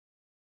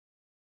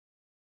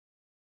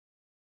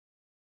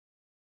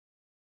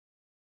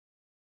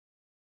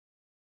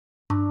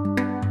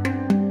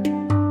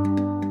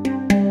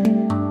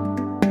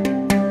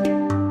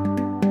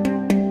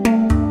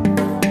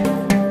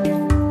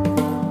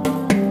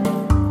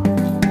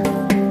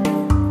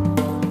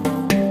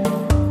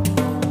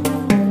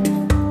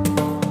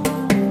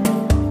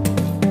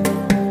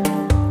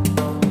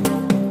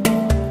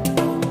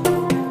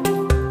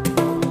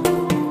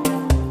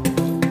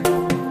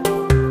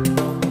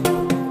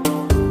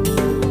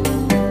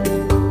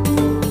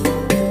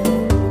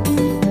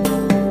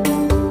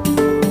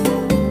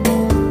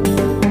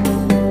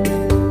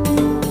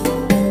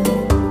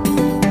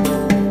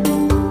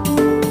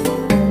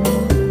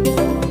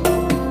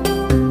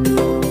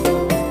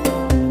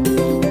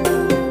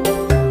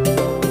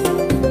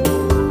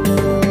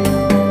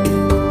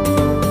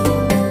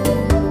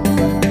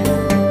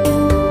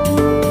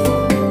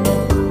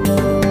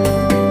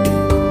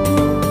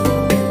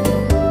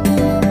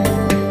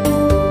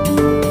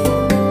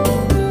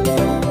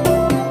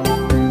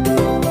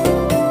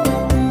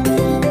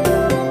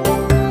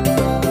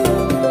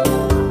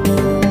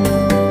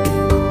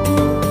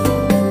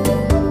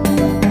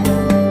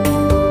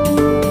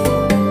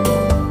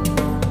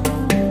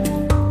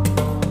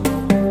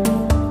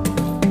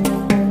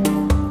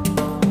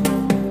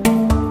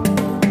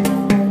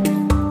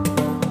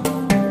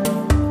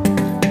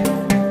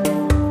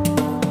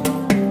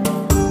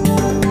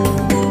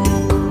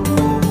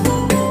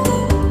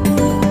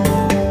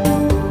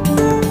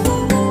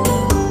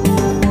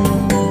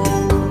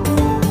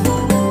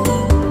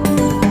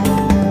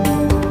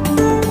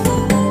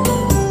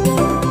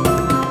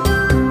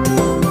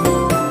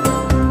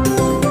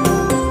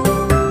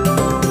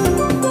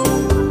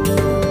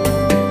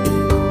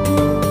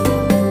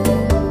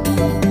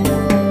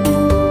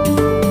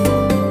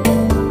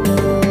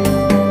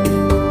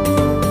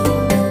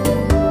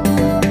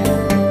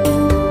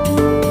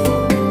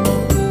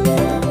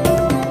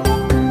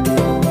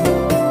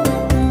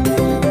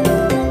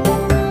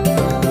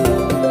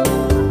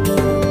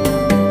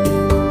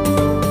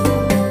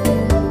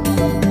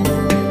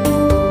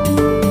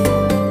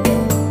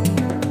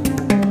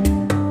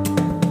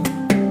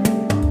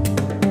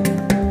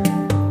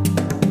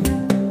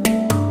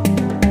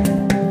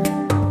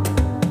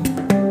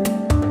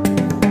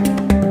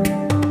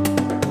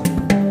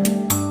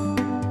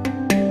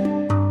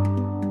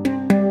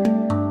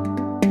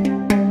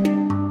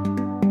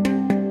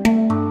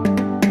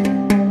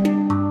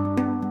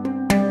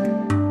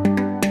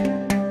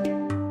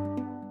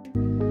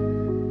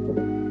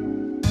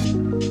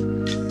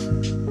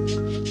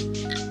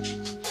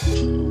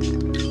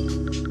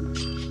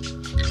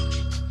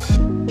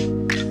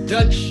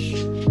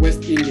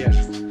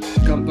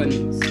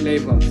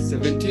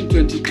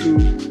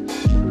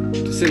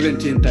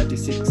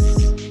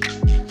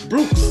1736.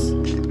 Brooks,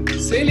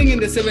 sailing in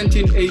the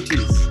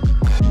 1780s.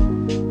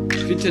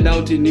 Fitted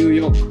out in New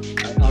York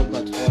by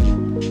Albert Hall.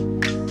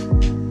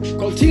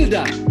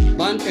 Clotilda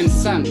burnt and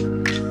sank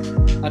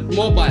at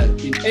Mobile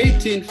in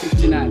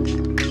 1859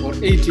 or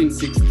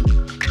 1860.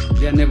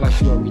 They are never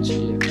sure which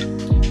year.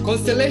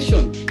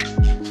 Constellation,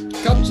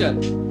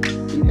 captured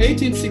in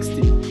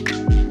 1860,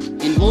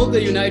 involved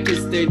the United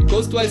States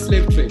coastwise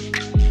slave trade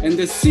and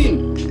the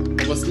scene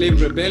of a slave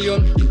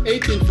rebellion in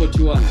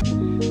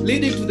 1841,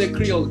 leading to the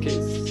Creole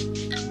case.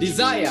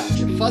 Desire,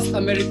 the first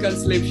American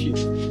slave ship,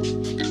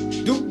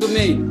 Duke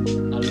Domain,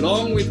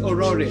 along with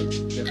Aurore,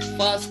 the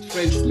first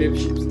French slave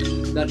ships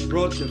that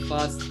brought the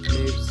first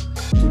slaves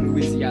to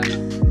Louisiana.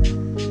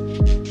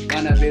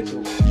 Banabeto.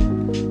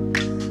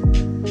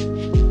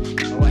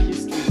 Our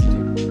history is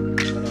deep,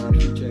 but our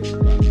future is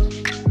bright.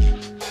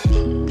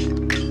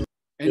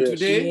 And Yes.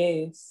 today,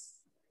 Yes.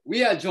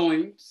 we are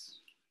joined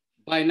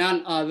by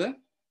none other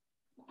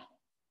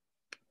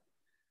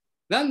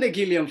than the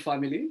Gilliam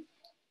family.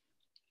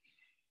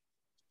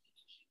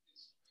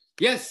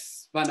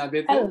 Yes,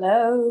 Banabeto.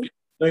 Hello.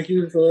 Thank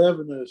you for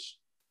having us.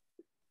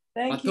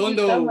 Thank you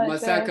Matondo, so much. for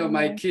Masaka, having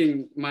my me.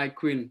 king, my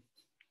queen.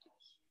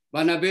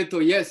 Banabeto,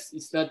 yes,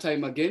 it's that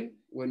time again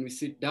when we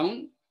sit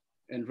down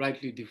and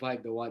rightly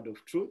divide the word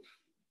of truth.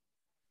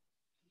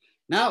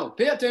 Now,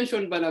 pay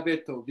attention,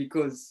 Banabeto,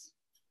 because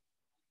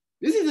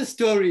this is a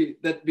story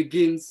that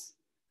begins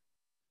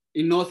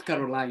in North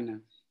Carolina.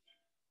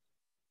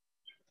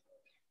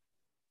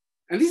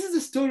 And this is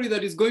a story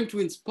that is going to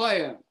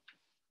inspire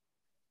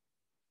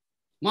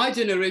my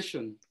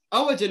generation,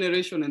 our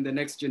generation, and the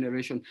next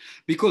generation,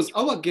 because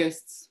our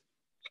guests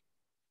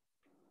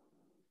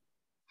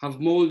have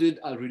molded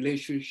a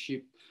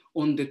relationship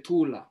on the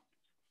Tula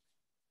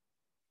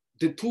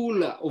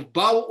of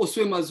Bao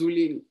Oswe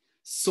Mazulini,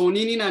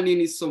 Sonini na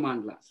Nini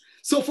Somandla.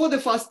 So for the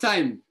first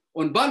time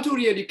on Bantu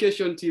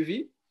Re-Education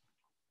TV,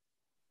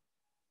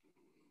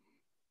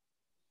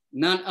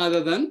 none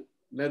other than,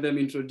 let them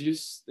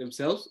introduce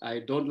themselves. I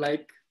don't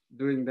like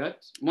doing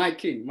that. My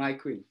king, my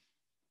queen.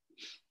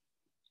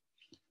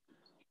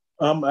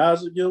 I'm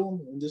Isaac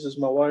Gilliam, and this is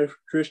my wife,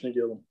 Krishna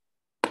Gilliam.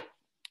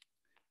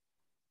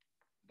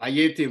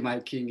 Ayete, my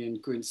king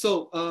and queen.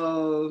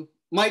 So,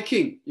 my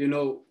king, you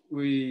know,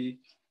 we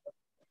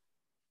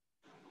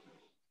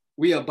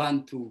are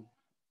Bantu,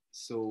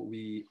 so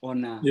we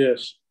honor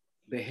Yes.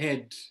 the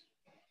head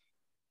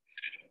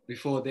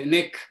before the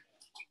neck.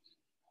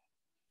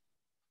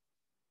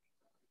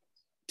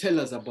 Tell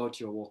us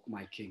about your work,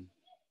 my king.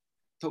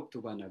 Talk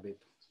to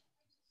Banabeto.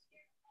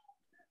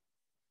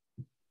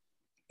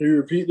 Can you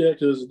repeat that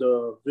because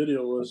the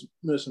video was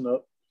messing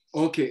up?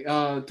 Okay,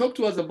 talk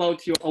to us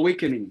about your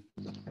awakening.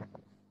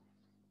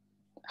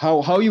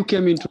 How you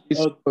came into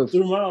this earth.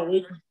 Through my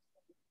awakening,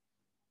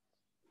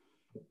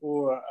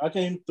 or I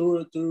came through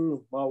it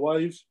through my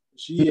wife.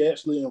 She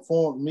actually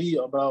informed me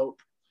about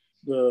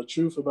the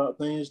truth about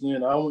things.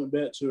 Then I went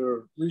back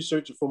to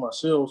research it for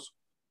myself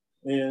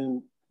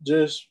and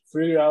just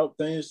figure out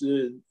things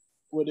that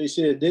what they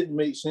said didn't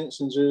make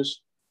sense, and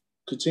just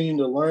continue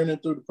to learn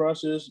it through the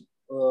process.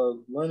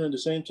 Learning at the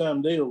same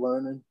time they are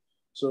learning.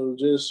 So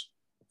just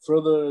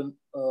furthering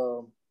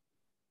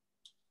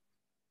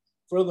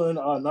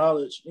our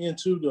knowledge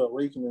into the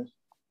awakening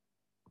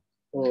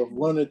of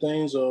learning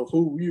things of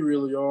who we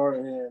really are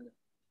and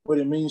what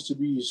it means to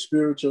be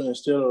spiritual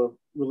instead of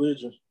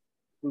religionist.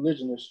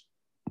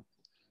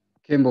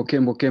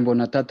 Kembo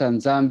na tata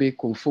nzambi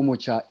kumfumo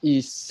cha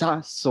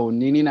isaso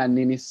nini na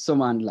nini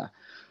somandla.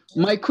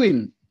 My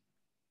queen,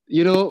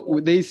 you know,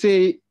 they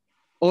say,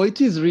 or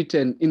it is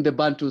written in the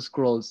Bantu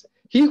scrolls,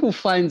 he who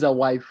finds a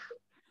wife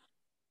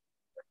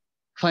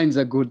finds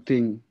a good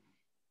thing.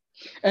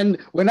 And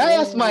when I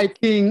asked my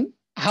king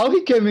how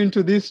he came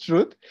into this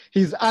truth,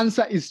 his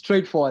answer is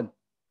straightforward.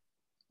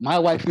 My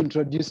wife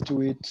introduced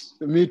me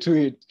to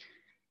it.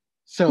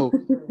 So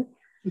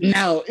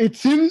now it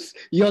seems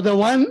you're the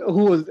one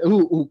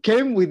who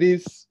came with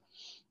this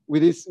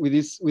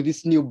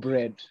new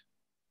bread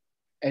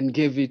and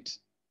gave it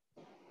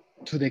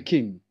to the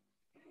king.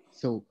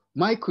 So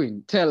my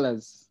queen, tell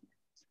us,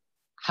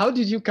 how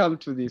did you come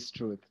to this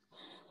truth?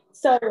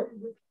 So,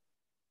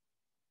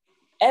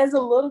 as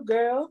a little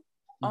girl,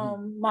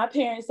 my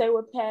parents, they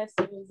were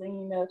pastors, and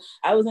you know,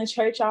 I was in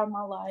church all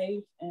my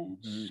life, and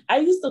I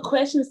used to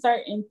question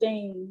certain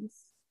things.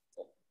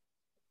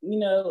 You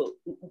know,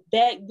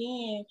 back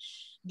then,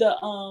 the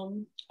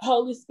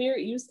Holy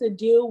Spirit used to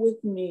deal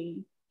with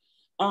me,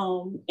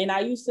 and I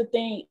used to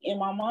think in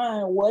my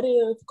mind, what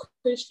if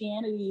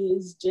Christianity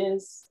is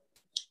just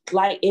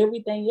like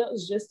everything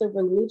else, just a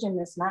religion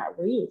that's not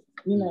real?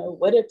 You know,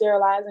 what if there are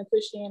lies in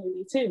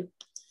Christianity too?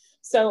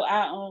 So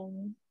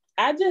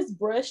I just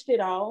brushed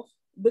it off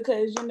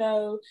because, you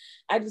know,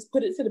 I just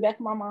put it to the back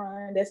of my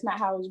mind. That's not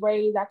how I was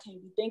raised. I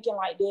can't be thinking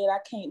like that. I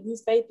can't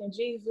lose faith in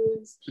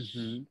Jesus.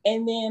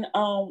 And then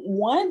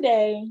one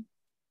day,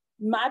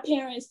 my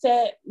parents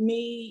sat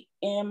me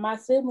And my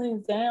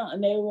siblings down,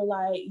 and they were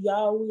like,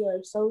 y'all, we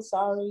are so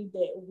sorry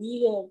that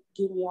we have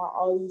given y'all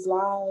all these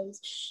lies.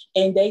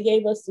 And they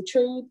gave us the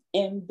truth,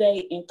 and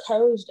they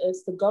encouraged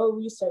us to go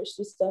research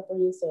this stuff for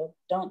yourself.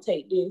 Don't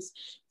take this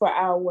for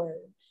our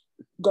word.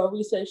 Go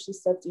research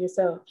this stuff to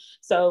yourself.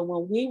 So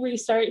when we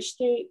researched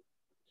it,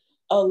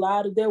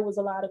 there was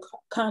a lot of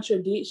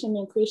contradiction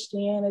in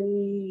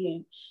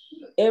Christianity,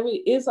 and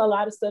it's a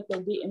lot of stuff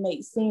that didn't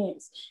make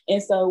sense.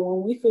 And so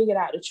when we figured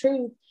out the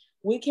truth,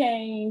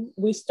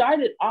 we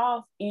started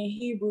off in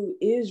Hebrew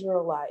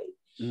Israelite,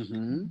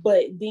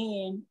 but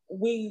then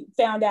we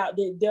found out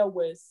that there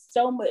was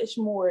so much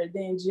more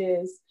than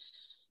just,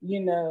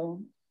 we're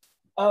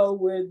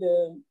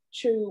the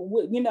true,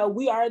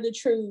 we are the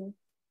true,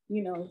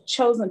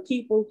 chosen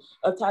people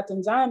of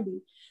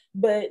Tatanzambi.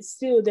 But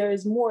still, there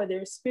is more.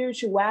 There's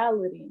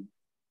spirituality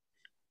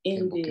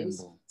in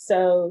this.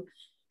 So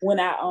when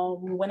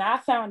I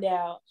found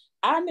out,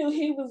 I knew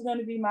he was going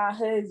to be my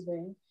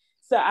husband.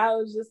 So I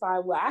was just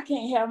like, well, I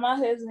can't have my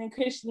husband in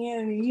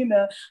Christianity.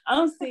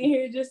 I'm sitting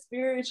here just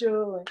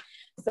spiritual. And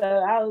so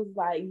I was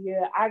like,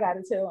 yeah, I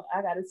gotta tell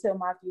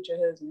my future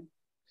husband.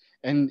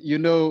 And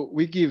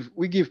we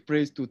give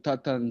praise to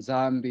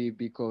Tatanzambi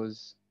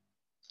because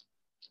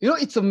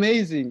it's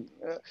amazing.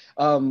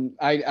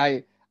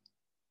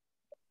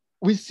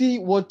 We see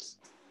what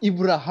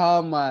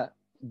Ibrahim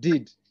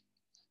did,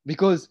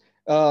 because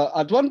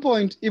at one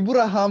point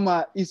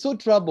Ibrahim is so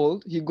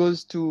troubled, he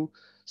goes to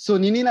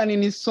Sonini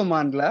Nanini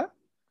Somandla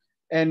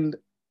and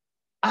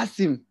asks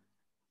him,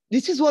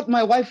 this is what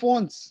my wife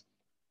wants.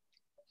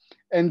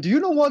 And do you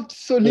know what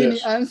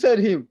Sonini answered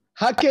him?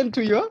 Hearken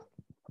to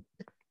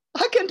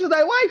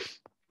thy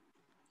wife.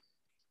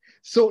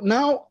 So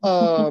now,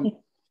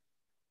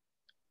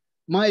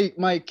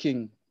 my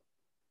king,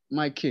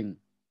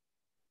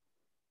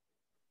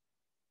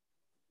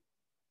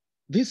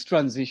 this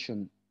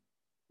transition,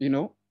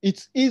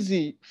 it's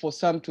easy for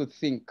some to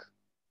think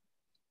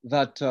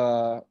that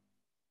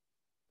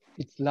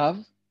it's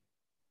love.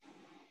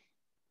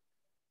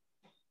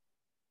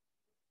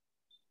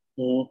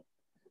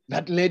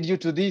 That led you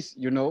to this.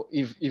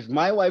 If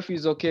my wife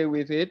is okay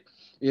with it,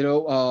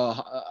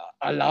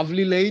 a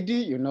lovely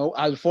lady,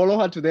 I'll follow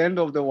her to the end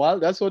of the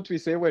world. That's what we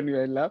say when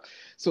we're in love.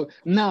 So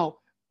now,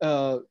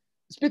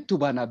 speak to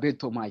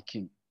Banabeto, my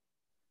king,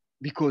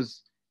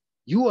 because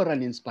you are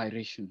an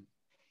inspiration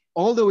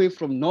all the way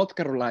from North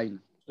Carolina.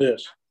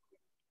 Yes.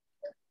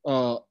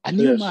 A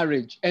new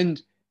marriage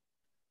and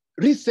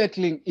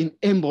resettling in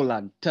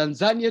Emboland,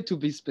 Tanzania, to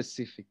be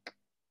specific.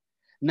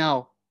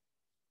 Now,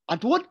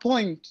 at what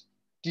point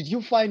did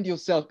you find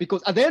yourself,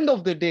 because at the end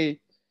of the day,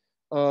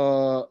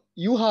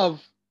 you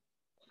have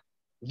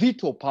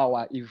veto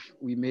power, if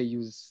we may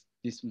use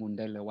this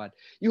Mundele word.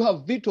 You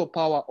have veto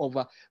power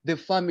over the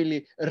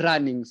family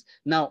runnings.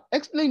 Now,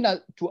 explain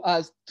that to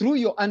us through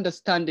your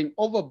understanding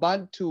of a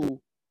Bantu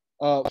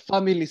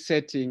family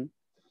setting,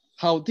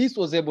 how this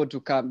was able to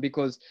come.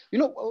 Because,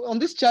 on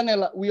this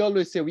channel, we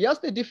always say, we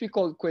ask the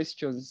difficult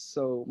questions.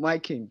 So, my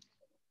king.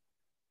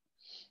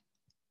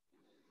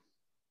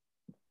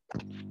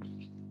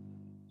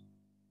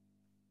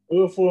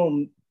 Well,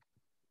 from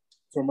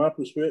my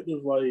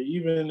perspective, like,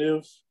 even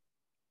if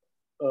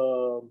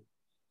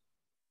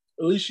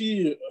at least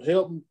she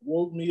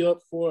woke me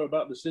up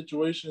about the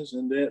situations,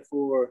 and that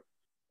for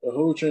the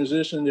whole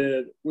transition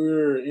that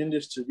we're in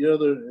this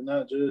together, and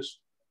not just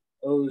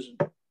I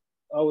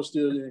was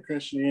still in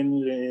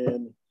Christianity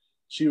and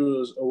she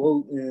was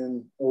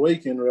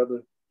awakened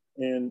rather,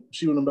 and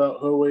she went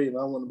about her way and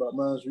I went about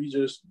mine. So we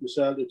just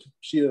decided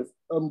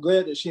I'm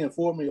glad that she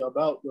informed me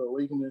about the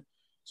awakening,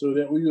 so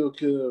that we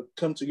could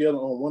come together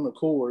on one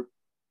accord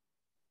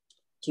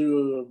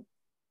to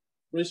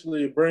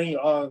basically bring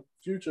our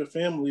future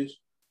families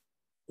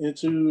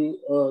into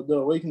the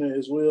awakening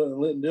as well, and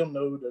letting them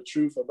know the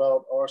truth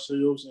about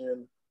ourselves,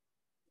 and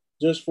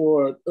just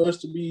for us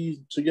to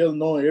be together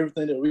knowing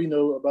everything that we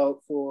know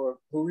about for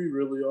who we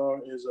really are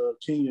as a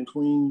king and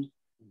queen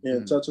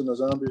in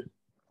Tatanzambi,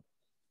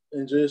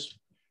 and just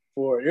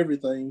for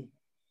everything.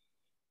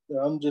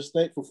 I'm just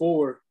thankful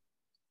for.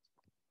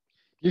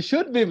 You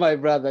should be, my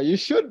brother. You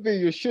should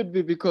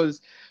be,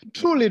 because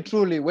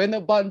truly, when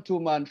a Bantu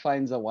man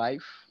finds a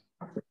wife,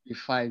 he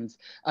finds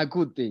a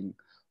good thing.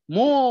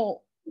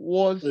 More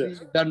worthy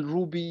than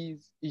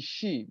rubies is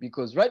she,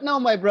 because right now,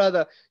 my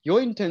brother,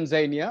 you're in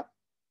Tanzania.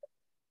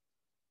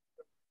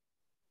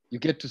 You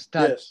get to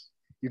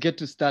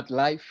start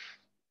life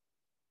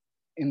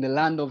in the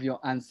land of your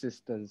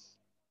ancestors.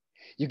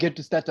 You get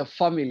to start a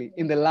family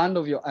in the land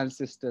of your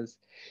ancestors.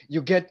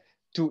 You get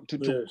to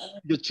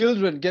your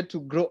children get to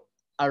grow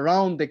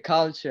around the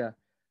culture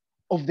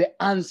of the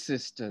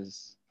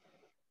ancestors.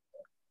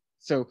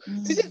 So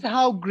this is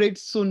how great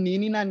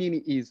Sonini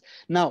Nanini is.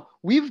 Now,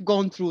 we've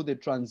gone through the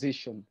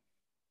transition.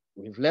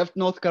 We've left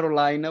North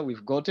Carolina.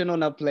 We've gotten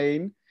on a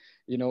plane.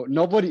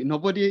 Nobody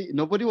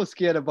was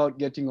scared about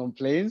getting on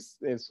planes,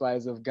 as far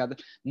as I've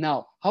gathered.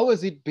 Now, how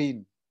has it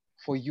been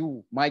for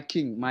you, my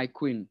king, my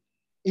queen,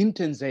 in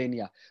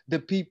Tanzania? The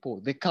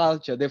people, the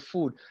culture, the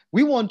food.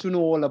 We want to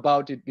know all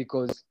about it,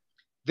 because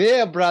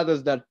there are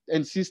brothers that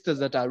and sisters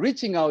that are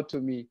reaching out to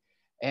me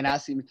and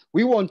asking,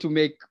 we want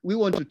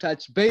to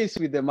touch base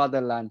with the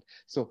motherland.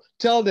 So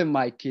tell them,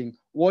 my king,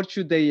 what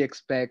should they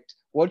expect?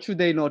 What should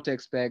they not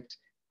expect?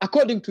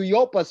 According to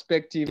your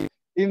perspective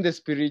in the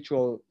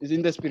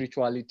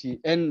spirituality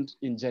and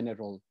in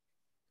general.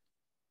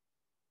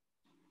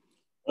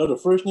 The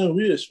first thing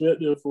we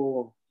expected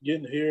for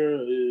getting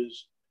here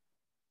is,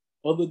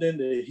 other than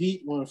the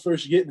heat when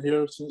first getting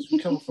here, since we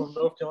come from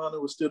North Carolina,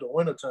 it was still the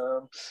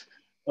wintertime.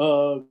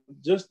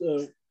 Just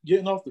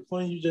getting off the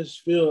plane, you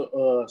just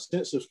feel a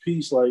sense of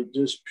peace, like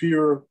just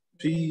pure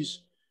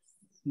peace,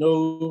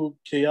 no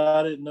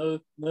chaotic,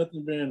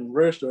 nothing being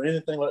rushed or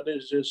anything like that.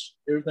 It's just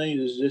everything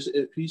is just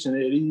at peace and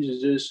at ease.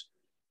 It's just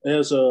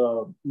as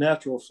a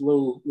natural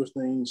flow with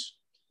things.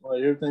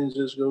 Like everything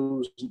just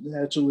goes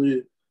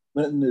naturally,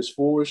 nothing is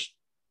forced.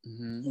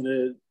 Mm-hmm. And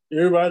that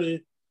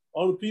everybody,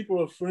 all the people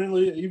are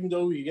friendly, even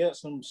though we got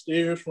some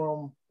stares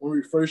from when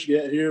we first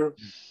got here.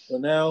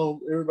 But now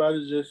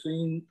everybody's just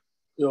seen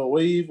a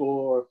wave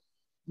or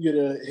get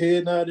a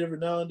head nod every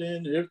now and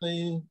then.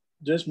 Everything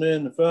just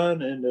been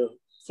fun, and the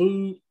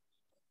food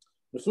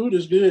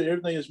is good.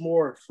 Everything is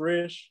more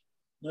fresh.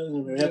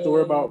 Nothing we have to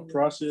worry about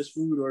processed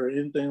food or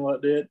anything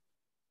like that.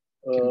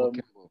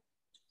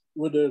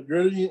 With the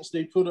ingredients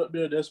they put up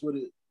there, that's what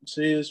it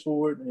says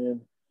for it.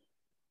 And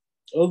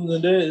other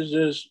than that,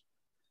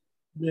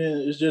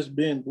 it's just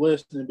been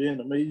blessed and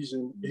been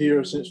amazing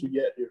here since we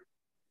got here.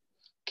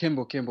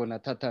 Kembo na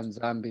Tata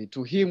Nzambi,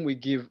 to him we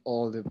give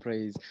all the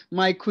praise.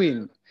 My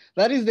queen,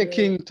 that is the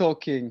king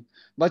talking.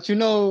 But you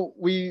know,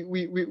 we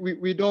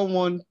don't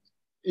want,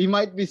 he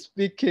might be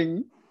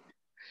speaking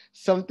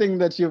something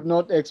that you've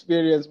not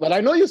experienced, but I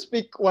know you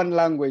speak one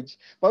language,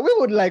 but we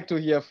would like to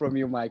hear from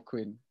you, my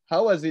queen.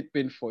 How has it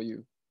been for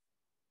you?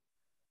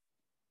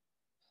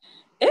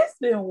 It's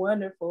been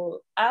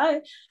wonderful.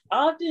 I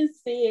often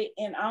say it,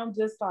 and I'm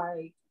just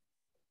like,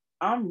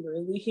 I'm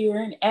really here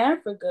in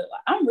Africa.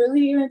 I'm really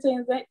here in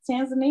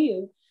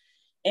Tanzania.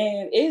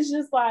 And it's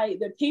just like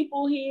the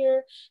people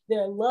here,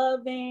 they're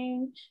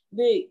loving.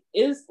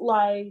 It's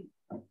like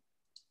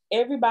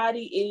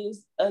everybody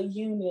is a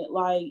unit,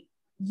 like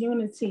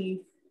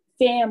unity,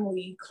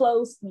 family,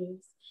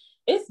 closeness.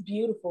 It's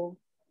beautiful.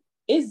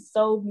 It's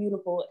so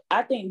beautiful.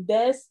 I think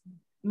that's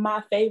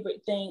my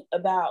favorite thing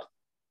about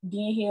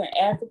being here in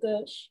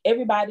Africa.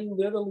 Everybody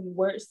literally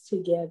works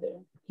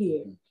together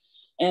here.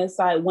 And it's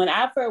like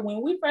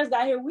when we first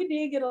got here, we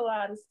did get a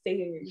lot of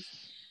stares.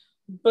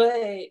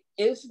 But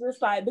it's just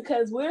like,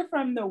 because we're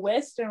from the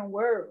Western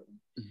world.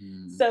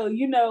 Mm-hmm. So,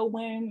 you know,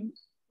 when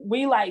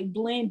we like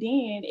blend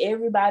in,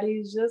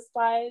 everybody's just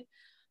like,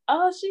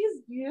 oh,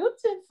 she's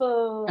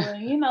beautiful,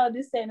 and you know,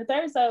 this, that, and the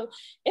third. So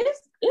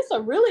it's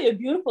really a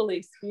beautiful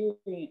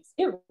experience.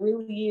 It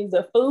really is.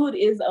 The food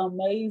is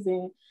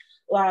amazing.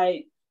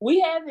 Like, we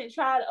haven't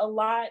tried a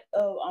lot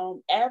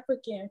of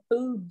African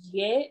food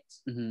yet,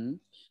 mm-hmm.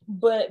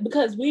 but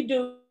because we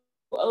do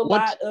a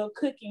lot of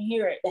cooking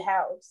here at the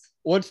house.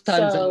 What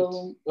stands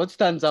out? What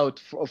stands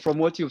out from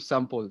what you've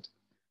sampled?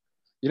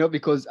 You know,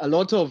 because a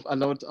lot of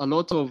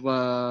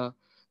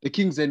the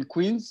kings and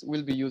queens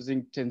will be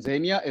using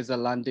Tanzania as a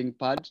landing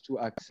pad to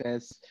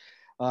access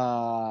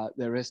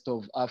the rest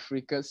of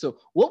Africa. So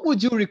what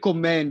would you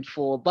recommend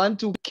for a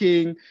Bantu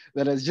king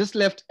that has just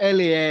left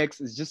LAX,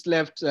 has just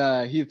left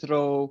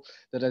Heathrow,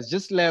 that has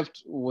just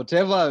left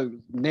whatever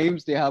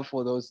names they have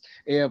for those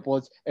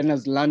airports and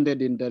has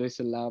landed in Dar es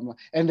Salaam,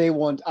 and they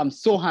want, I'm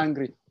so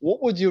hungry.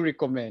 What would you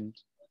recommend?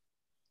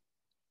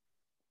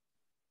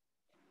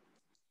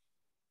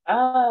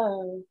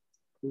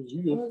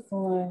 This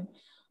one.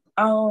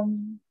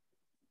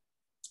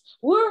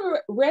 We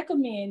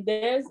recommend,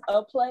 there's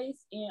a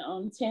place in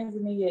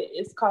Tanzania,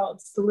 it's called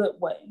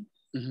Slipway,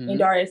 mm-hmm. in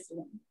Dar es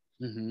Salaam.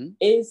 Mm-hmm.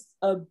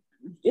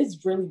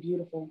 It's really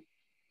beautiful.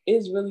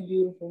 It's really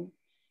beautiful.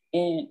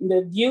 And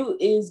the view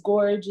is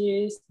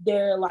gorgeous.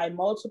 There are like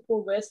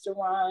multiple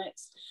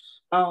restaurants.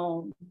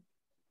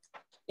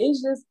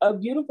 It's just a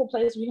beautiful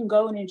place where you can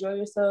go and enjoy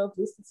yourself,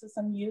 listen to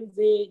some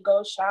music,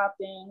 go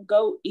shopping,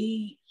 go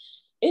eat.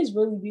 It's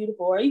really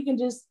beautiful. Or you can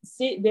just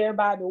sit there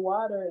by the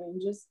water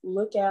and just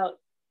look out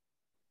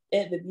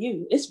at the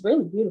view. It's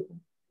really beautiful.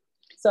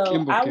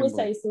 So I would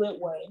say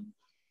Slipway.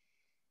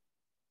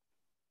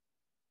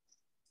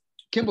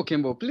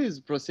 Kimbo, please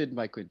proceed,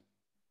 my queen.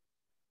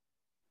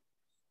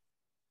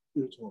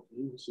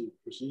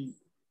 Proceed.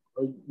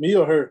 Me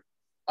or her?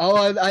 Oh,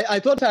 I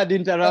thought I'd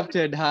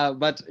interrupted her,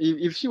 but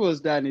if she was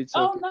done, it's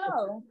okay.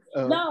 Oh,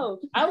 no. No,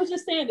 I was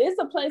just saying,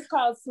 it's a place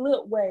called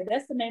Slipway.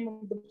 That's the name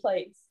of the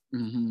place.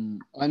 Mm-hmm.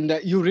 And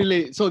you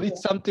really, so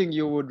it's something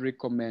you would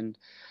recommend.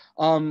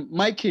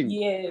 My king.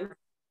 Yeah.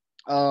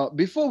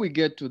 Before we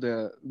get to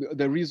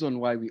the reason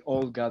why we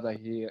all gather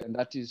here, and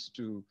that is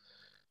to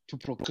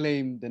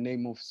proclaim the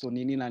name of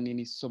Sonini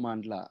Nanini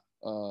Somandla,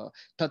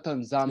 Tata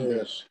Nzambi,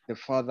 yes. The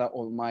Father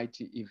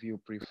Almighty, if you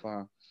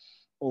prefer,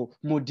 or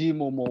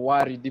Modimo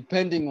Mowari,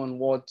 depending on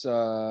what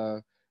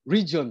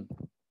region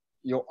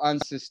your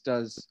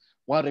ancestors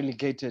were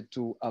relegated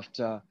to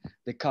after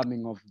the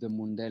coming of the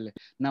Mundele.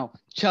 Now,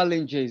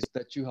 challenges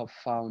that you have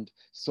found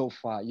so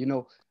far. You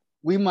know,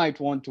 we might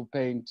want to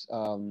paint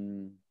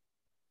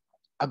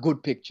a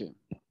good picture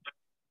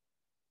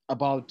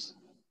about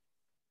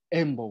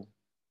Embo,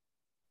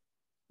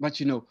 but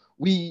you know,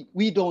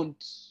 we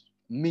don't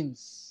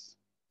mince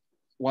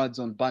words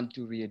on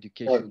Bantu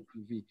Re-Education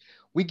TV.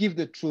 We give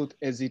the truth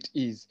as it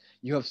is.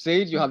 You have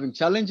said you're having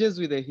challenges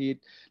with the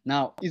heat.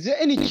 Now, is there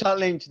any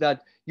challenge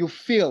that you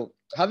feel,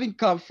 having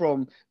come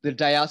from the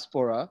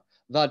diaspora,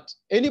 that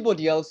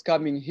anybody else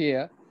coming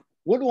here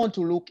would want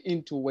to look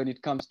into when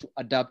it comes to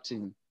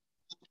adapting?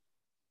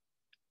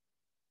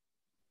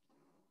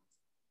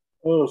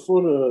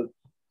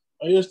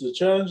 I guess the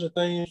challenging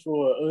thing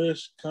for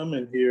us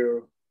coming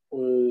here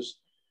was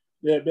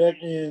that back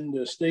in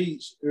the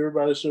States,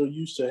 everybody's so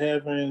used to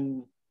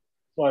having,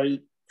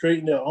 like,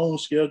 creating their own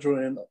schedule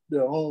and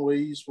their own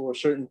ways for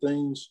certain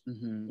things.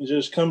 Mm-hmm. And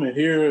just coming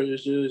here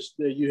is just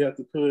that you have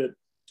to put,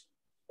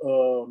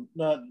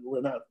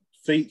 not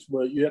faith,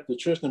 but you have to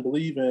trust and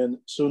believe in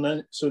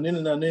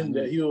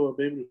that he'll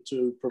be able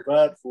to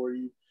provide for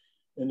you,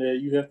 and that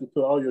you have to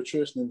put all your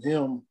trust in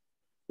him.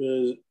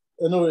 Because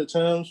I know at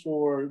times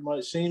it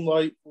might seem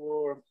like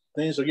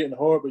things are getting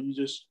hard, but you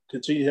just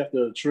continue to have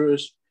to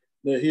trust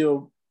that he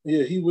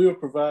will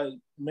provide.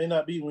 May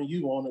not be when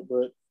you want it,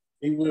 but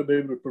he will be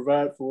able to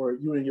provide for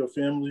you and your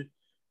family,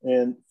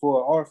 and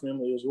for our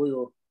family as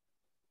well.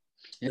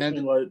 It's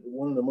been like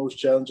one of the most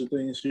challenging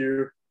things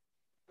here.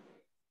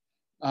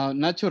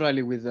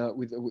 Naturally,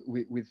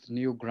 with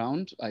new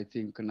ground, I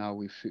think now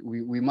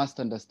we must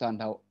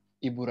understand how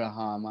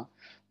Ibrahima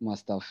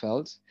must have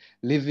felt,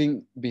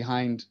 leaving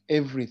behind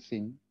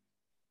everything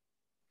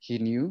he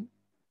knew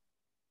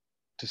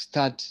to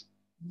start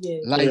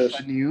life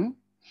anew.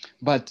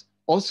 But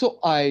also,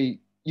 I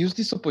use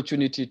this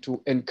opportunity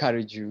to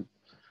encourage you,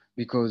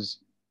 because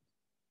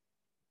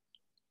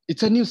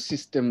it's a new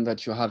system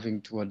that you're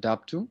having to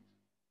adapt to.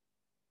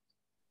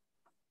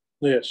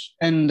 Yes.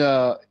 And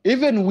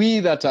even we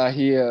that are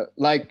here,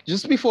 like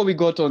just before we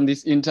got on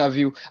this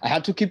interview, I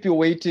had to keep you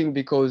waiting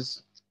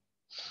because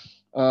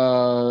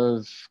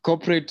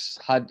corporate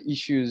had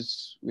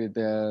issues with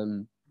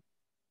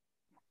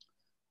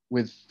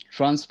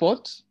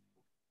transport,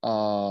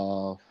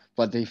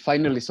 but they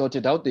finally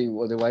sorted out. They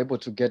were able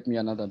to get me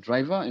another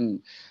driver,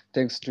 and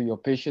thanks to your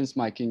patience,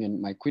 my king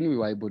and my queen, we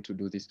were able to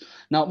do this.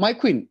 Now, my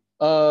queen,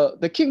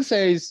 the king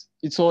says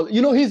it's all,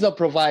 you know, he's a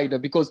provider,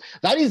 because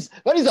that is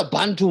a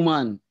Bantu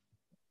man,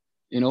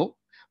 you know,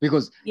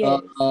 because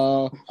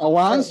our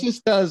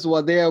ancestors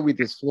were there with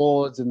the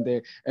swords and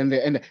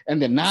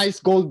the nice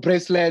gold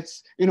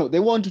bracelets. You know, they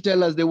want to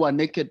tell us they were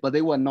naked, but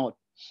they were not.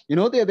 You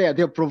know,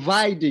 they're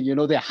providing, you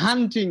know, they're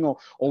hunting or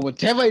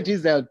whatever it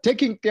is, they're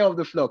taking care of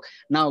the flock.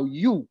 Now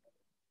you,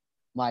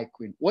 my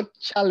queen, what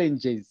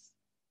challenges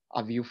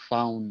have you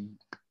found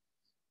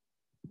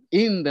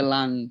in the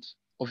land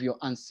of your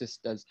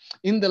ancestors,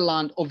 in the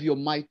land of your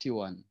mighty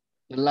one,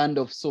 the land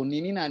of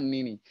Sonini na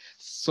Nini,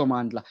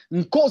 Somandla,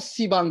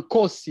 Nkosi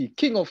Bankosi,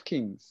 King of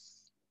Kings?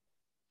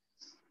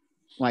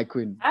 My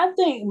queen. I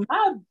think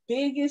my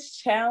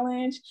biggest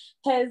challenge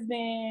has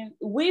been,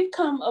 we've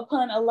come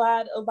upon a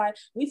lot of, like,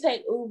 we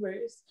take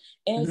Ubers.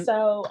 And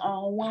so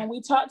when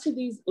we talk to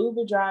these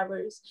Uber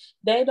drivers,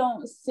 they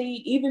don't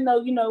see, even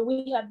though, you know,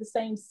 we have the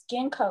same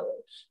skin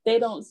color, they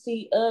don't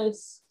see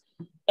us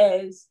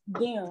as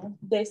them.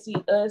 They see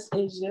us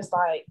as just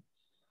like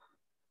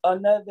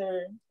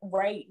another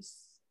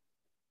race.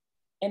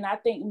 And I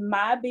think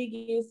my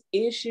biggest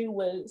issue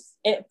was,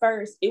 at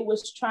first, it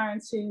was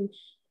trying to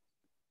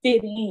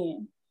fit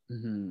in,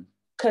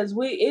 because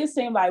it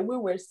seemed like we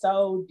were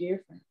so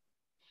different.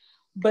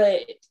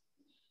 But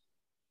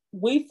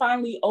I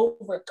finally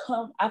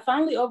overcome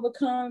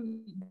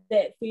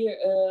that fear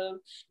of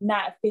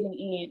not fitting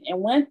in.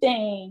 And one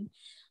thing,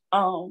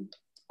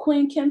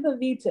 Queen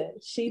Kempavita,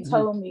 she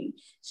told me,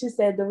 she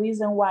said the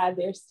reason why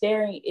they're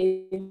staring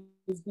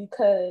is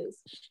because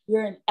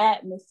you're an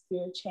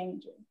atmosphere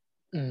changer.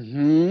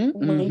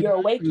 When you're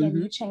awakened,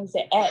 you change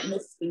the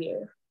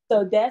atmosphere.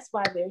 So that's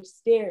why they're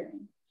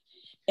staring.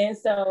 And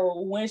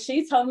so when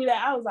she told me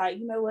that, I was like,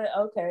 you know what?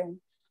 Okay,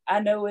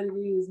 I know what it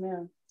is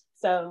now.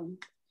 So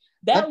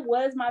that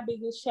was my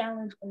biggest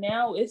challenge.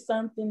 Now it's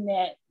something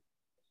that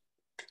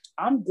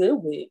I'm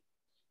good with.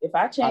 If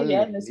I change the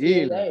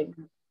atmosphere,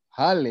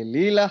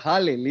 hallelujah,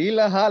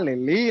 hallelujah,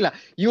 hallelujah.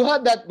 You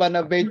had that,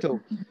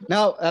 Banabeto.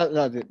 Now,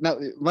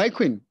 my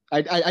queen,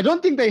 I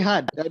don't think they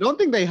had. I don't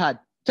think they had.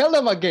 Tell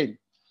them again.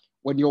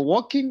 When you're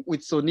walking with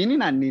Sonini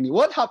and Nini,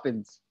 what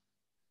happens?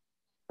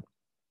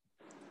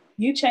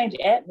 You change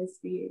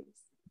atmospheres.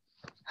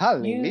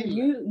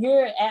 Hallelujah.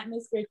 You're an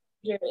atmosphere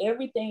changer.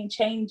 Everything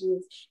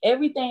changes.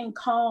 Everything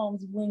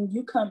calms when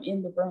you come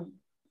in the room.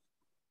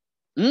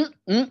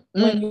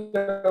 When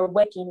you're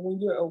awakened, when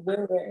you're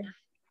aware.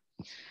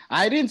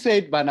 I didn't say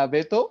it,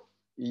 Banabeto.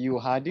 You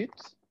had it.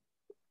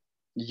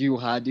 You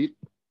had it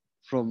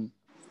from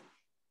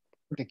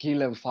the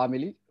Gilliam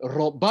family,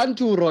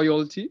 Bantu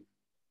royalty.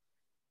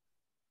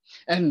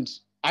 And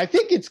I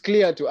think it's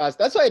clear to us.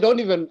 That's why I don't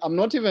even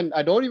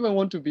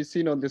want to be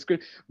seen on the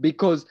screen,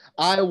 because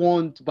I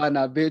want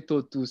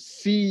Banabeto to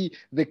see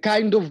the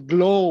kind of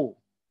glow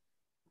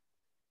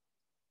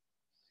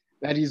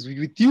that is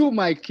with you,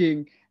 my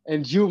king,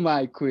 and you,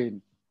 my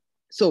queen.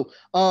 So,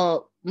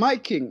 my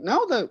king,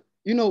 now that,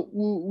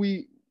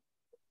 we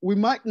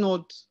might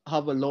not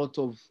have a lot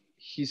of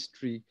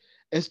history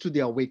as to the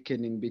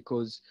awakening,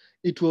 because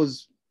it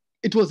was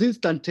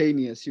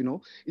instantaneous.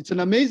 It's an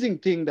amazing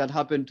thing that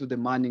happened to the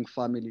Manning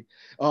family.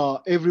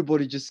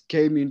 Everybody just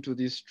came into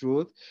this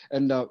truth,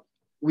 and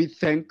we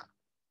thank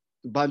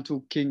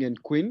Bantu king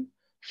and queen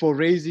for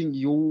raising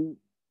you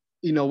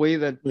in a way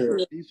that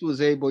this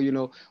was able.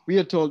 We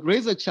are told,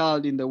 raise a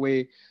child in the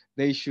way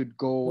they should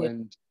go,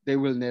 and they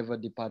will never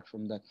depart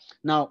from that.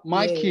 Now,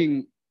 my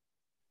king,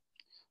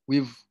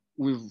 we've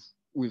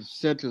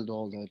settled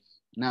all that.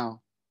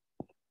 Now,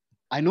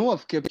 I know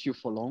I've kept you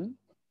for long,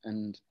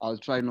 and I'll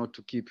try not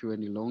to keep you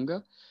any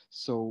longer.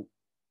 So,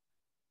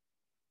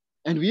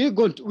 and we are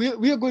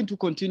going to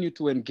continue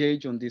to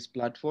engage on this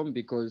platform,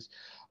 because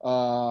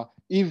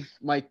if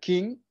my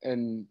king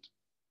and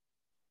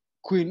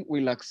queen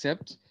will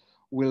accept,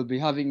 we'll be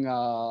having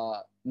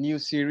a new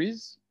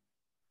series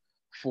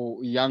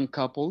for young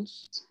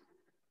couples.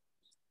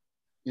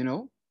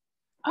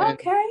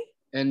 Okay.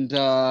 And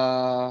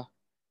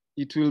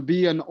it will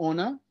be an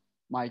honor,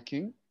 my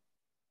king,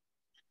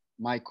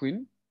 my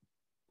queen.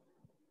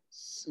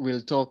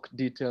 We'll talk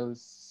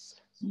details.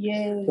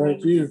 Yes.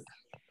 Thank you.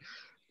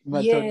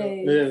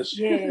 Yes.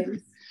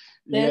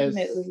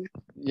 Definitely.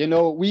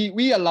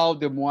 We allow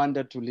the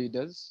Mwanda to lead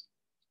us,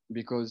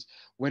 because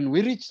when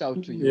we reached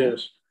out to you,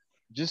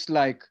 just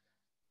like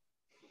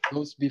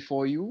those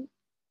before you,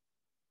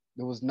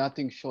 there was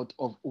nothing short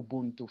of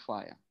Ubuntu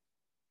fire.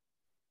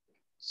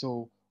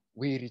 So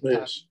we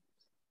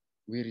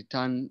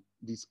return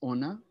this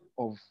honor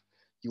of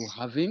you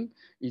having.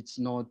 It's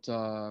not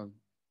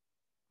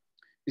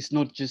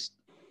just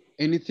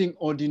anything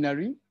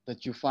ordinary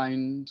that you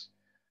find.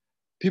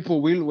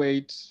 People will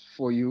wait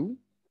for you.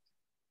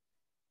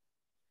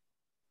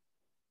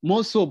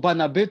 More so,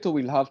 Banabeto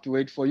will have to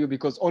wait for you,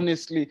 because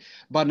honestly,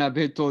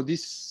 Banabeto,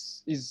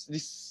 this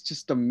is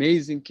just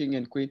amazing king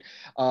and queen.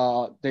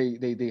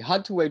 They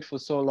had to wait for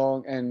so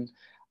long. And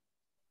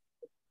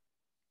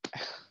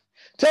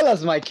tell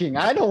us, my king.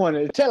 I don't want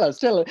to tell us.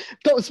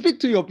 Speak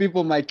to your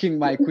people, my king,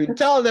 my queen.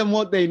 Tell them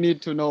what they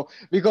need to know,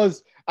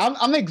 because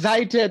I'm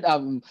excited.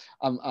 I'm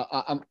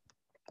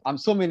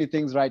so many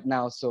things right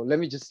now. So let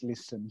me just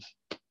listen.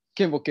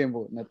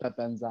 Kembo natata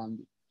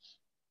nzambi.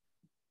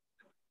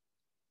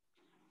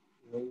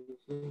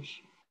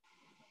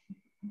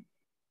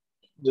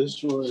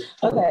 This was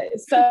okay.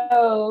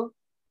 So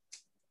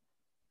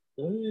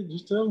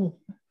just tell me.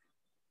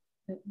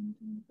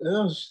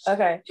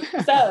 Okay.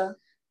 So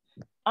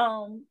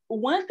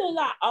one thing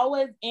I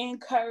always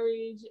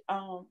encourage,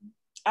 I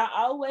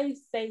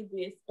always say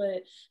this,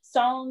 but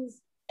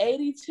Psalms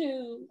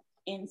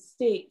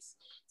 82:6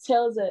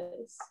 tells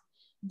us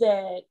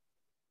that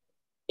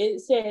it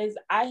says,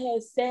 I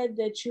have said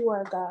that you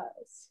are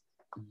gods,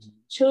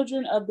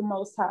 children of the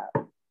Most High.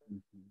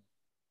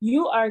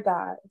 You are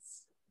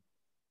gods.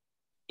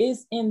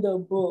 It's in the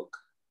book.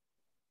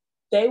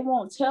 They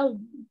won't tell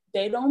you.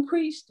 They don't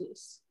preach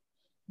this,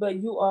 but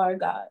you are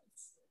gods.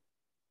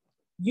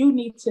 You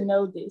need to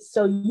know this,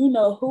 so you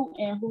know who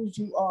and whose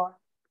you are.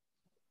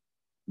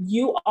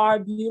 You are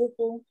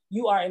beautiful.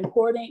 You are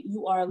important.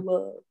 You are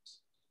loved.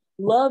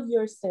 Love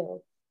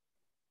yourself.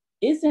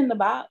 It's in the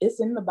Bible. It's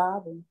in the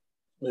Bible.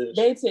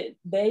 Yes.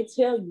 They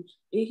tell you.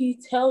 He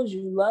tells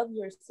you, love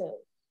yourself.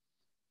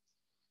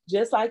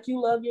 Just like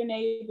you love your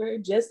neighbor,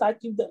 just like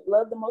you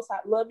love the Most High,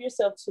 love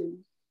yourself too.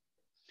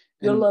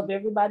 You'll love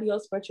everybody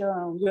else but your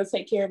own. You'll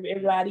take care of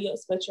everybody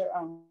else but your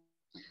own.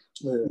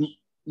 Yes.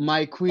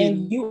 My queen.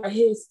 And you are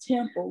his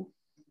temple.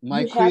 You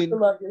have to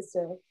love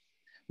yourself.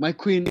 My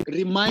queen,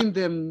 remind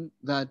them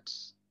that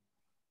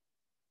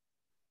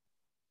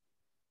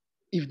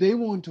if they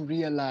want to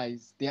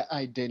realize their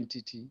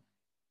identity,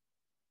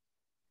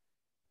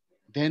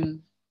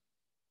 then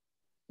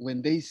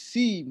when they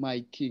see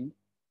my king,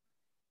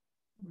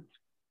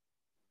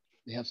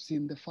 they have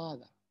seen the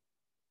Father.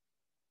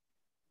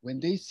 When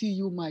they see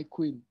you, my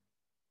queen,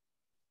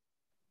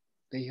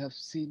 they have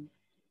seen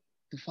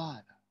the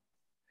Father.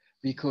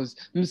 Because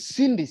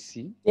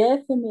Msindisi,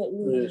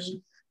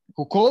 definitely,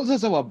 who calls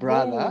us our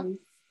brother,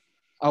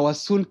 our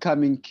soon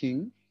coming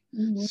king.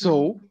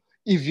 So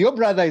if your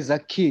brother is a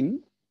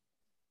king,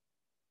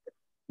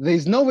 there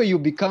is no way you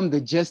become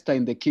the jester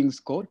in the king's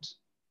court.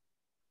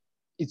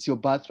 It's your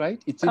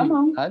birthright. It's in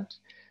your blood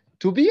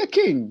to be a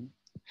king.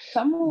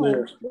 Come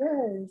on.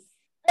 Yes.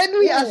 And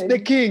we ask the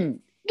king,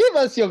 give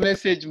us your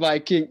message, my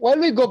king. While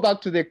we go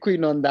back to the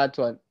queen on that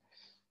one.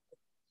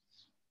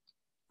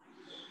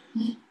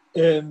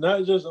 And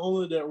not just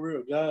only that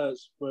we're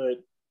gods,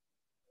 but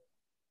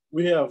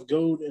we have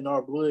gold in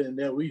our blood and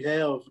that we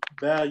have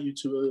value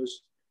to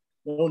us.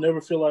 Don't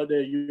ever feel like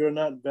that you're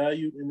not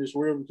valued in this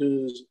world,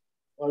 because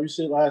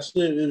like I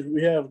said,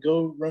 we have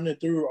gold running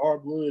through our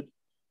blood,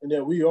 and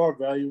that we are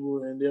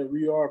valuable and that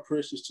we are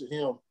precious to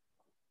him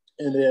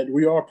and that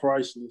we are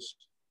priceless.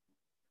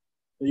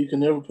 And you can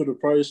never put a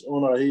price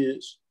on our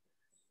heads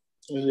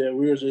and that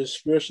we're just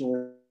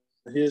special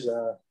in his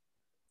eye.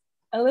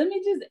 Let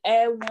me just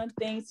add one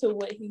thing to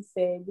what he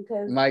said,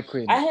 because My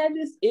queen. I had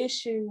this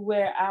issue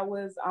where I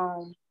was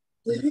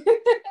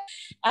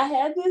I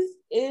had this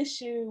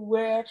issue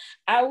where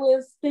I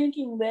was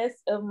thinking less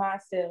of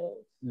myself.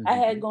 Mm-hmm. I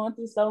had gone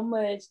through so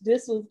much.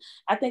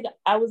 I think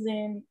I was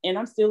in, and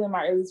I'm still in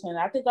my early 20s.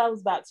 I think I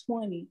was about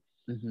 20.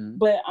 Mm-hmm.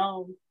 But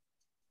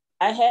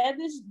I had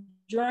this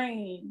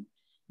dream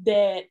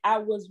that I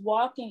was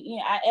walking in.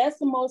 I asked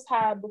the Most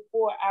High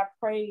before I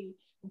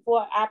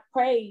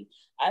prayed.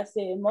 I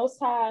said, Most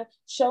High,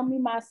 show me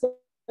myself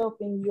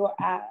in your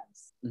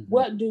eyes. Mm-hmm.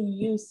 What do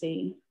you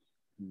see?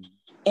 Mm-hmm.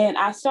 And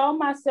I saw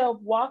myself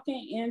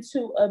walking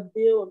into a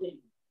building,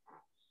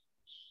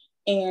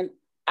 and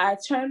I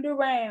turned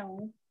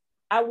around.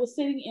 I was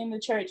sitting in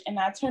the church, and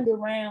I turned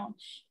around,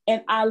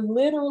 and I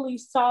literally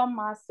saw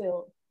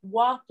myself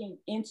walking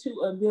into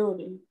a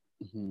building.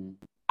 Mm-hmm.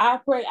 I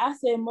prayed. I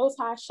said, Most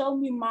High, show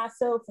me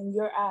myself in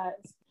your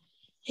eyes.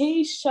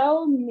 He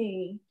showed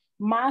me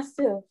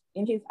myself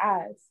in his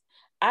eyes.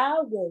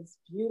 I was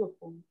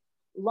beautiful,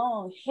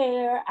 long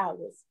hair. I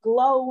was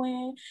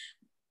glowing.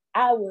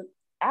 I was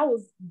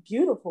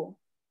beautiful.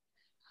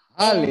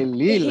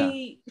 Hallelujah. And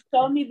he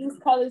showed me these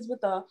colors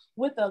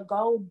with a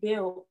gold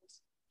belt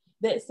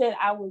that said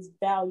I was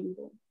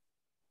valuable.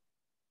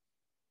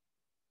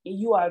 And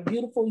you are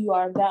beautiful. You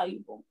are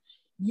valuable.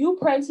 You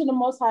pray to the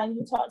Most High and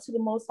you talk to the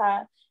Most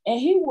High, and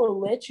he will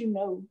let you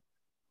know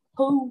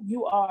who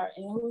you are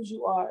and whose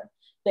you are.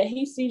 That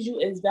he sees you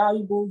as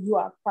valuable. You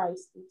are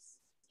priceless.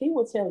 He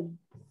will tell you.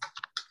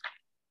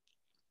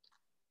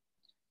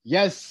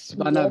 Yes,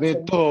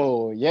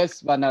 Banaveto.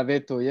 Yes,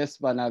 Banaveto. Yes,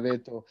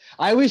 Banaveto.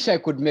 I wish I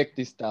could make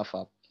this stuff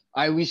up.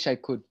 I wish I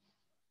could.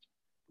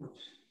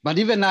 But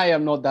even I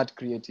am not that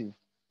creative.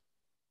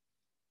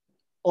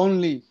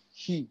 Only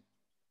he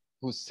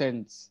who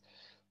sends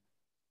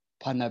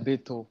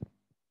Panaveto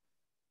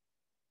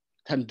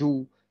can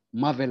do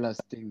marvelous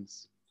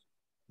things.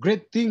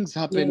 Great things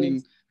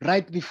happening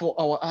right before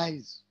our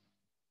eyes.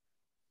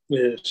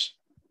 Yes.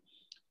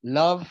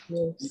 Love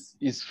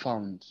is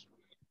found.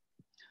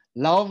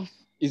 Love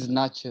is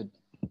nurtured.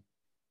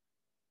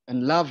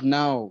 And love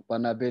now,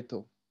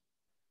 Banabeto,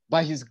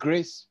 by his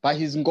grace, by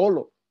his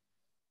ngolo.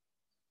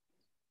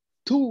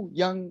 Two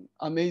young,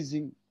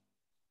 amazing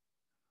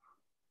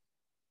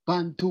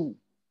Bantu,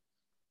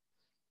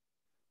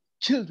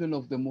 children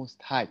of the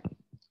Most High.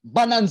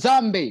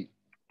 Bananzambe.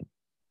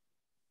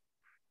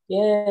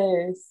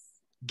 Yes.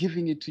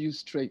 Giving it to you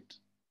straight,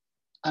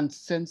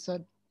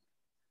 uncensored.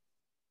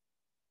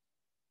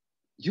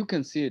 You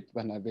can see it,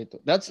 Banabeto.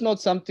 That's not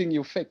something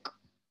you fake.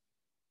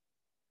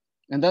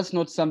 And that's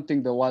not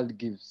something the world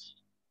gives.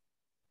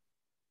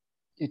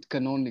 It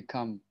can only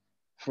come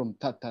from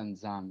Tata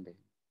Nzambe.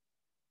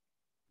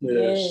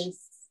 Yes.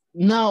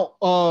 Now,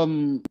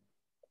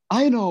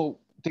 I know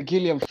the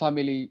Gilliam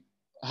family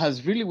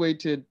has really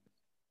waited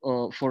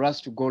for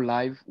us to go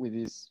live with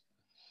this.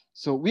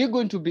 So we're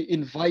going to be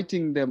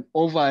inviting them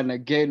over and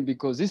again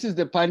because this is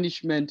the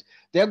punishment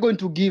they're going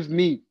to give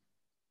me.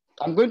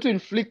 I'm going to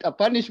inflict a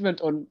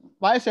punishment on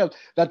myself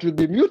that will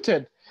be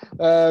muted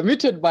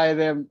by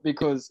them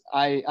because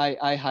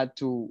I had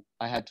to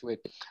wait.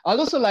 I'd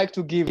also like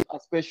to give a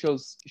special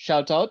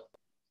shout out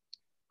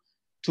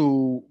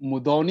to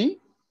Mudoni,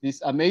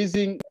 this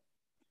amazing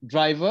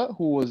driver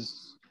who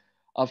was,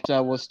 after I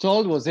was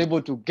told, was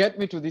able to get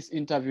me to this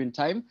interview in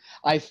time.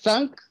 I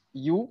thank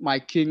you, my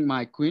king,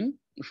 my queen,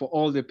 for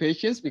all the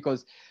patience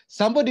because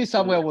somebody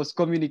somewhere was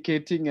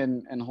communicating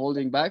and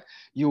holding back.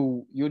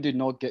 You did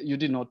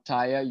not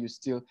tire. You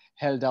still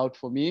held out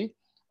for me.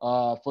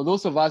 For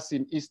those of us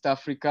in East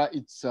Africa,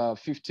 it's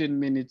 15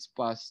 minutes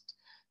past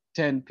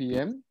 10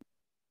 p.m.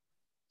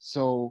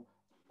 So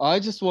I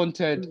just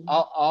wanted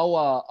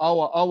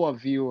our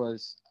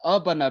viewers,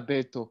 Urban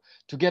Abeto,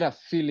 to get a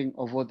feeling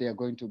of what they are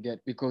going to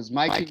get because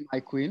my king,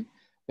 my queen,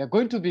 they're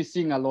going to be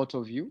seeing a lot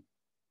of you.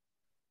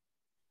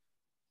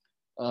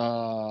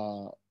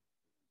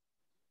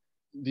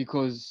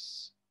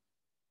 Because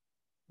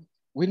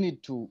we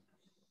need to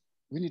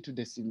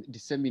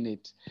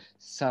disseminate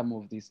some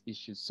of these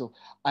issues. So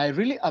I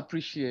really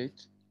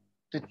appreciate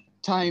the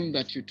time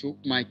that you took,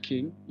 my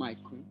king, my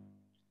queen.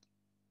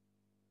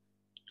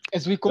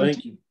 As we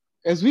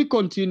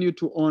continue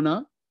to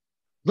honor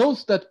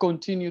those that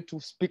continue to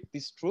speak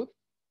this truth.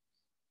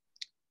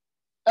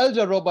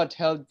 Elder Robert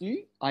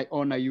Heldney, I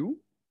honor you.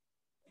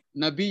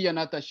 Nabi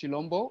Yanata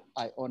Shilombo,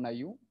 I honor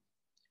you.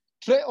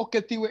 Tre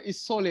Oketiwe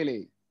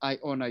Isolele, I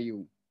honor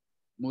you.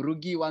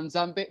 Murigi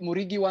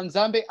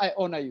Wanzambe, I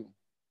honor you.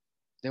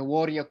 The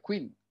warrior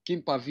queen,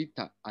 Kimpa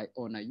Vita, I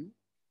honor you.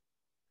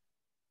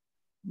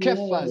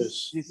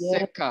 Kefas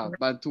Iseka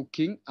Bantu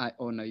King, I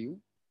honor you.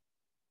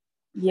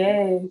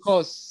 Yes. Of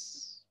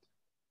course,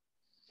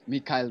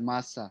 Mikhail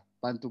Massa,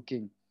 Bantu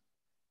King.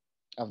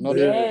 I've not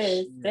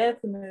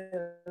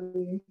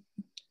definitely.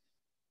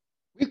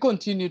 We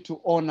continue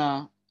to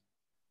honor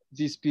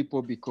these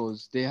people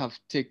because they have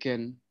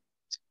taken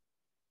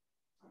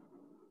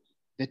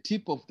the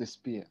tip of the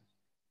spear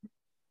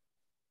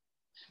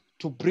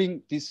to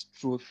bring this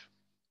truth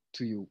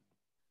to you.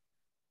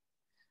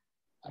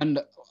 And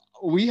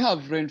we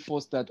have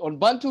reinforced that on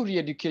Bantu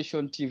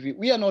Re-Education TV,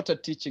 we are not a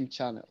teaching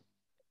channel.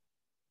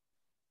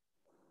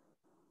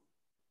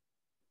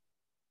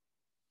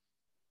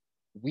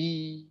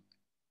 We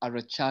are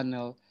a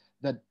channel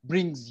that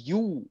brings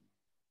you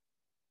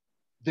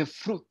the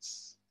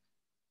fruits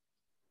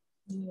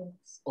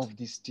of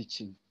this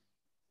teaching.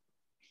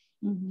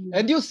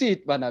 And you see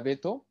it,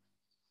 Banabeto.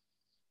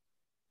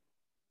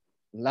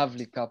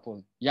 Lovely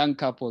couple, young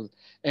couple,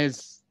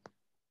 as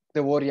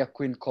the warrior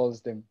queen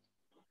calls them.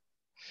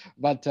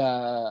 But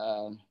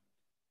I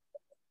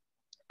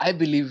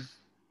believe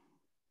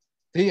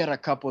they are a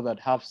couple that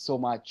have so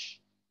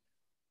much,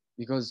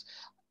 because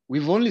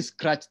we've only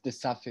scratched the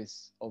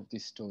surface of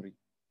this story.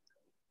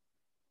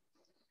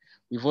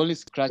 We've only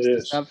scratched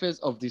the surface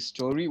of this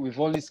story. We've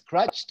only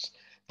scratched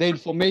the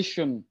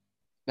information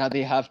that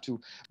they have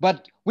to.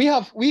 But we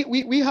have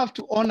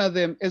to honor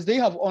them as they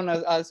have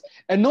honored us,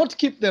 and not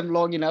keep them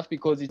long enough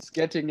because it's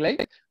getting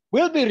late.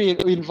 We'll be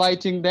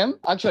inviting them.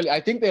 Actually, I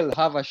think they'll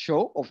have a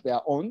show of their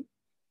own,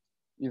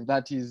 if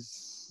that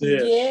is...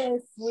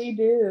 Yes, we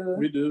do.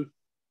 We do.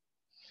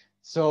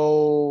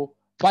 So,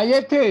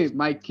 Bayete,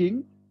 my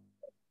king,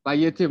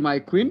 Bayete, my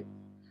queen,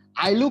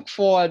 I look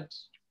forward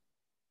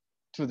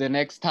to the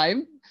next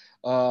time.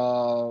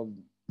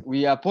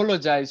 We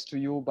apologize to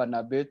you,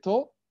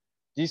 Banabeto.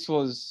 This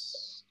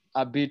was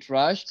a bit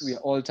rushed. We are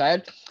all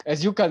tired.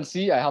 As you can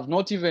see, I have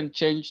not even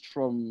changed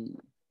from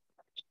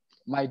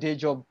my day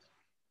job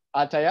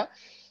attire.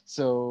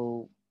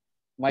 So,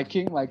 my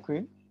king, my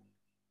queen,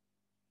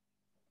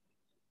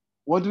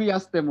 what do we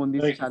ask them on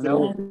this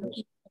channel?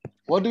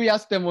 What do we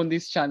ask them on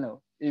this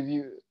channel? If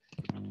you,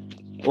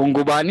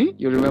 Ungubani,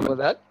 you remember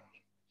that?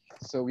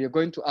 So we are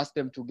going to ask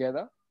them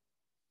together.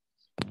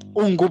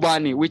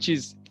 Ungubani, which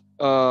is,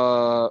 who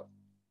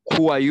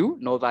are you?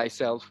 Know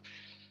thyself.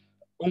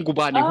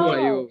 Ungubani, who are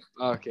you?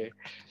 Okay.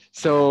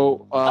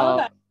 So,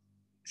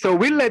 so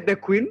we'll let the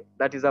queen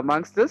that is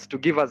amongst us to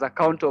give us a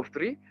count of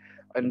 3.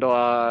 And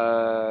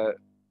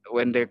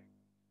when the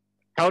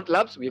count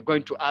laps, we're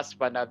going to ask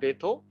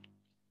Banabeto,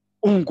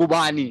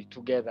 Ungubani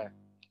together.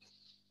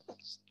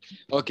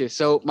 Okay,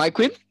 so my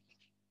queen.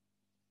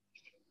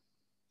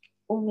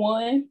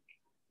 1,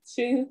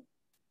 2,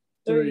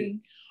 3.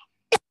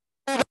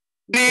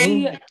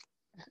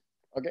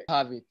 Okay,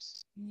 have it.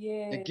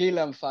 Yeah. The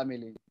Gilliam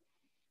family,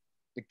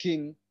 the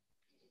king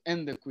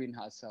and the queen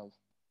herself.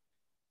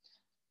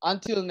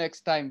 Until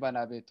next time,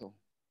 Banabeto.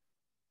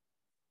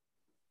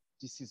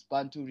 This is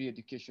Bantu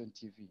Re-Education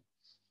TV,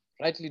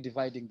 rightly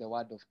dividing the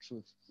word of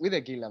truth with the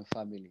Gilliam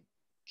family.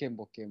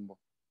 Kembo Kembo.